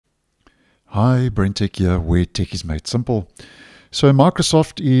Hi, BrenTech here, where tech is made simple. So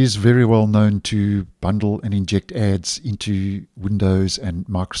Microsoft is very well known to bundle and inject ads into Windows and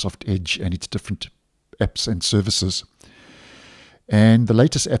Microsoft Edge and its different apps and services. And the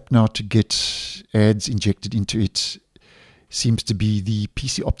latest app now to get ads injected into it seems to be the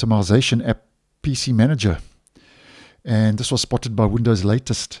PC optimization app, PC Manager. And this was spotted by Windows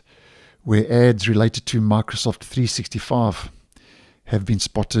latest, where ads related to Microsoft 365 have been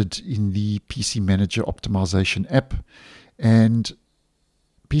spotted in the PC Manager optimization app. And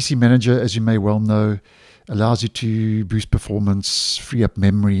PC Manager, as you may well know, allows you to boost performance, free up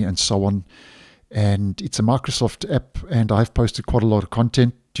memory, and so on. And it's a Microsoft app, and I've posted quite a lot of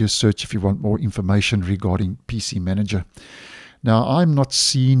content. Just search if you want more information regarding PC Manager. Now, I'm not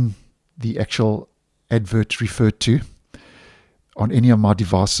seeing the actual advert referred to on any of my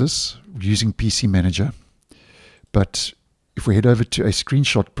devices using PC Manager, but if we head over to a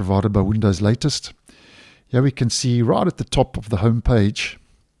screenshot provided by Windows latest, here we can see right at the top of the home page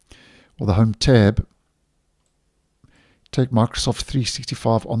or the home tab, take Microsoft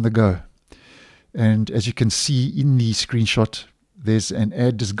 365 on the go. And as you can see in the screenshot, there's an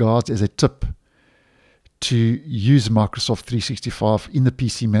ad disguised as a tip to use Microsoft 365 in the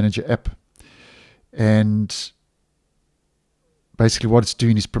PC Manager app. And basically what it's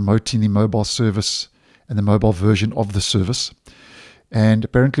doing is promoting the mobile service and the mobile version of the service. And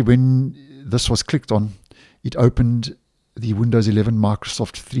apparently when this was clicked on, it opened the Windows 11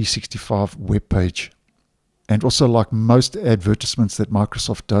 Microsoft 365 web page. And also, like most advertisements that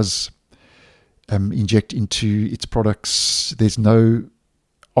Microsoft does inject into its products, there's no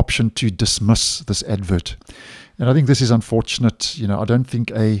option to dismiss this advert. And I think this is unfortunate. I don't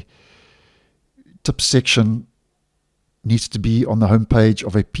think a tip section needs to be on the homepage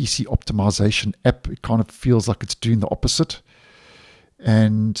of a PC optimization app. It kind of feels like it's doing the opposite.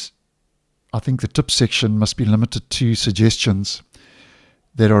 And I think the tip section must be limited to suggestions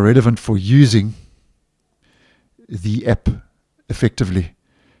that are relevant for using the app effectively.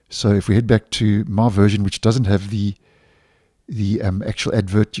 So if we head back to my version, which doesn't have the actual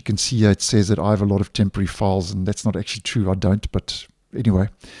advert, you can see here it says that I have a lot of temporary files, and that's not actually true. I don't, but anyway,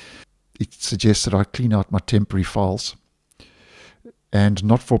 it suggests that I clean out my temporary files, and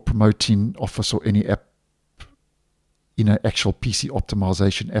not for promoting Office or any app in an actual PC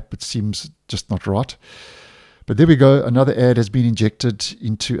optimization app. It seems just not right. But there we go. Another ad has been injected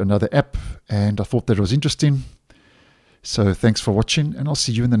into another app, and I thought that was interesting. So thanks for watching, and I'll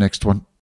see you in the next one.